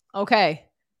 Jenna? Okay.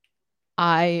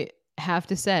 I have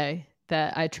to say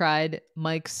that I tried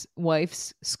Mike's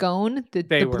wife's scone, the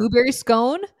They were- blueberry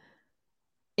scone.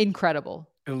 Incredible.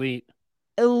 Elite.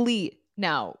 Elite.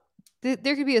 Now,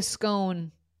 there could be a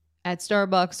scone at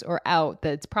Starbucks or out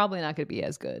that's probably not going to be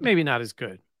as good. Maybe not as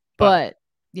good, But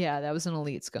yeah, that was an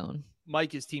elite scone.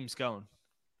 Mike is team scone.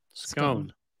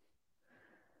 scone.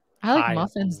 I like High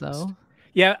muffins on the list. though.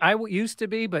 Yeah, I used to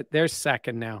be, but they're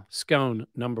second now. Scone,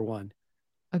 number one.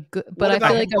 A good, What but I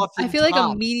about feel like I muffin feel like a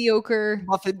top? mediocre.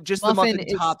 Muffin, just Muffin the muffin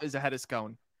is- top is ahead of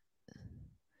scone.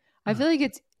 I feel like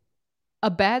it's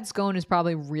a bad scone is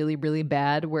probably really really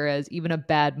bad, whereas even a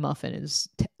bad muffin is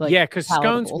Yeah, because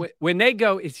scones, palatable. when they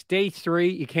go, it's day 3.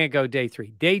 You can't go day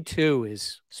 3. Day 2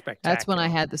 is spectacular. That's when I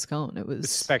had the scone. It was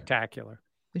It's spectacular.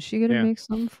 Is she gonna Yeah. make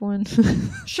some fun?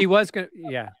 She was going to,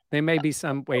 yeah, there may be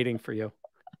some waiting for you.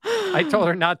 I told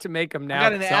her not to make them now. I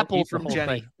got an 'cause I'll apple eat the from whole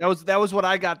Jenny. thing. That was what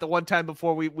I got the one time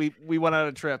before we went on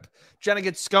a trip. Jenna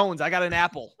gets scones. I got an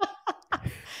apple.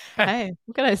 Hey,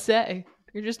 what can I say?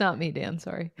 You're just not me, Dan.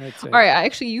 Sorry. That's All it. right,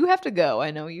 actually, you have to go.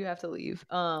 I know you have to leave.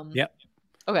 Yep.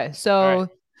 Okay, so All right.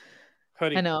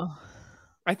 Hoodie. I know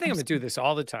I think I'm going to do this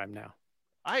all the time now.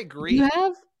 I agree. you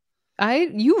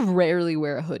have. You rarely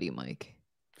wear a hoodie, Mike.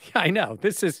 I know.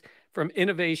 This is from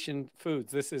Innovation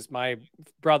Foods. This is my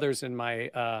brother's and my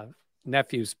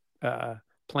nephew's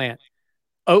plant.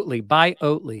 Oatly. Buy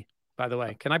Oatly, by the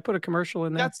way. Can I put a commercial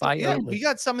in there? Buy yeah, Oatly. we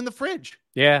got some in the fridge.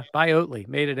 Yeah, buy Oatly.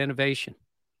 Made at Innovation.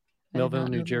 I did Millville, not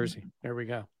know New that. Jersey. There we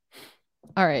go.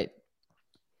 All right.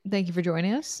 Thank you for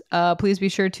joining us. Please be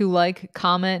sure to like,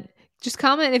 comment. Just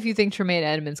comment if you think Tremaine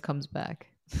Edmonds comes back.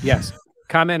 Yes.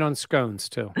 Comment on scones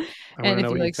too. I And want to if know you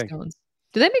what like you think. scones.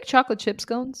 Do they make chocolate chip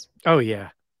scones? Oh yeah.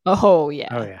 Oh yeah.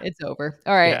 Oh, yeah. It's over.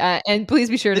 All right. Yeah. And please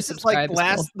be sure This to is like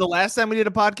subscribe. as well. the last time we did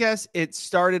a podcast, it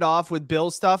started off with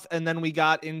Bill stuff, and then we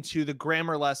got into the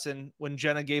grammar lesson when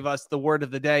Jenna gave us the word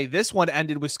of the day. This one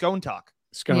ended with scone talk.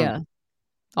 Scone. Yeah.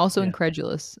 Also Yeah.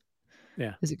 incredulous.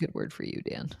 Yeah. Is a good word for you,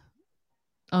 Dan.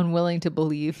 Unwilling to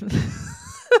believe.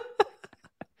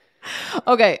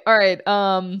 Okay. All right.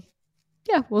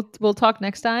 Yeah, we'll talk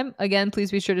next time. Again, please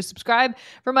be sure to subscribe.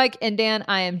 For Mike and Dan,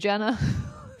 I am Jenna.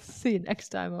 See you next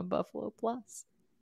time on Buffalo Plus.